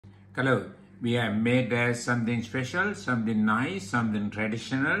Hello, we have made something special, something nice, something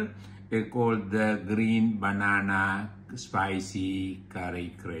traditional. We call the green banana spicy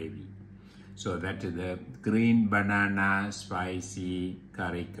curry gravy. So that is the green banana spicy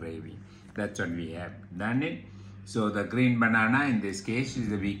curry gravy. That's what we have done it. So the green banana in this case is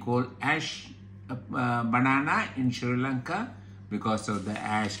we call ash banana in Sri Lanka because of the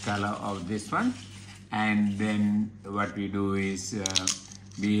ash color of this one. And then what we do is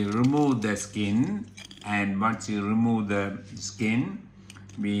we remove the skin, and once you remove the skin,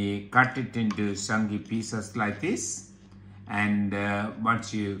 we cut it into chunky pieces like this. And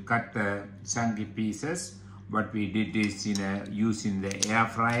once you cut the chunky pieces, what we did is using the air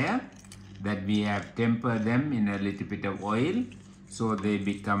fryer, that we have tempered them in a little bit of oil, so they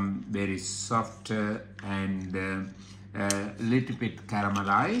become very soft and a little bit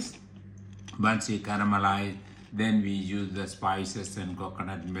caramelized. Once you caramelize, then we use the spices and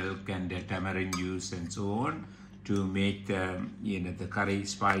coconut milk and the tamarind juice and so on to make the the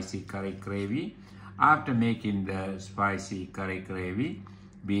spicy curry gravy. After making the spicy curry gravy,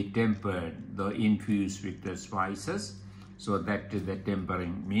 we tempered the infused with the spices. So that is the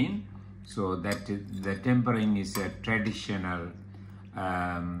tempering mean. So that is, the tempering is a traditional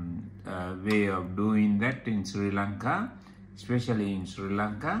way of doing that in Sri Lanka, especially in Sri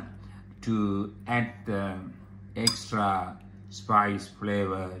Lanka, to add the extra spice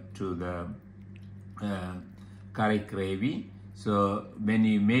flavor to the curry gravy. So when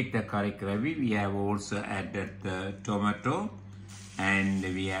you make the curry gravy, we have also added the tomato, and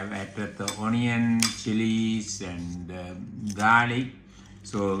we have added the onion, chilies, and garlic.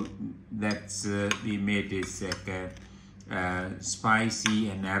 So that's we made it like spicy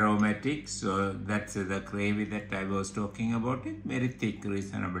and aromatic. So that's the gravy that I was talking about. It very thick,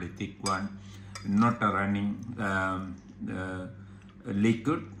 reasonably thick one, not a running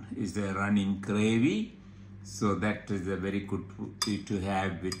liquid, is a running gravy. So that is a very good food to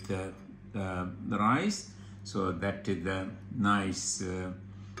have with the rice. So that is the nice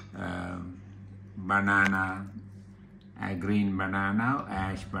banana, green banana,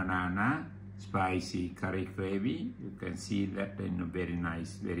 ash banana, spicy curry gravy. You can see that in very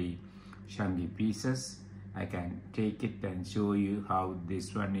nice, very chunky pieces. I can take it and show you how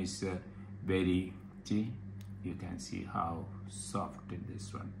this one is very, see, you can see how soft is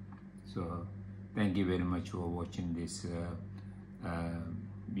this one. So thank you very much for watching this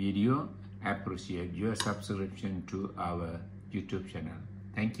video. I appreciate your subscription to our YouTube channel.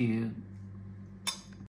 Thank you.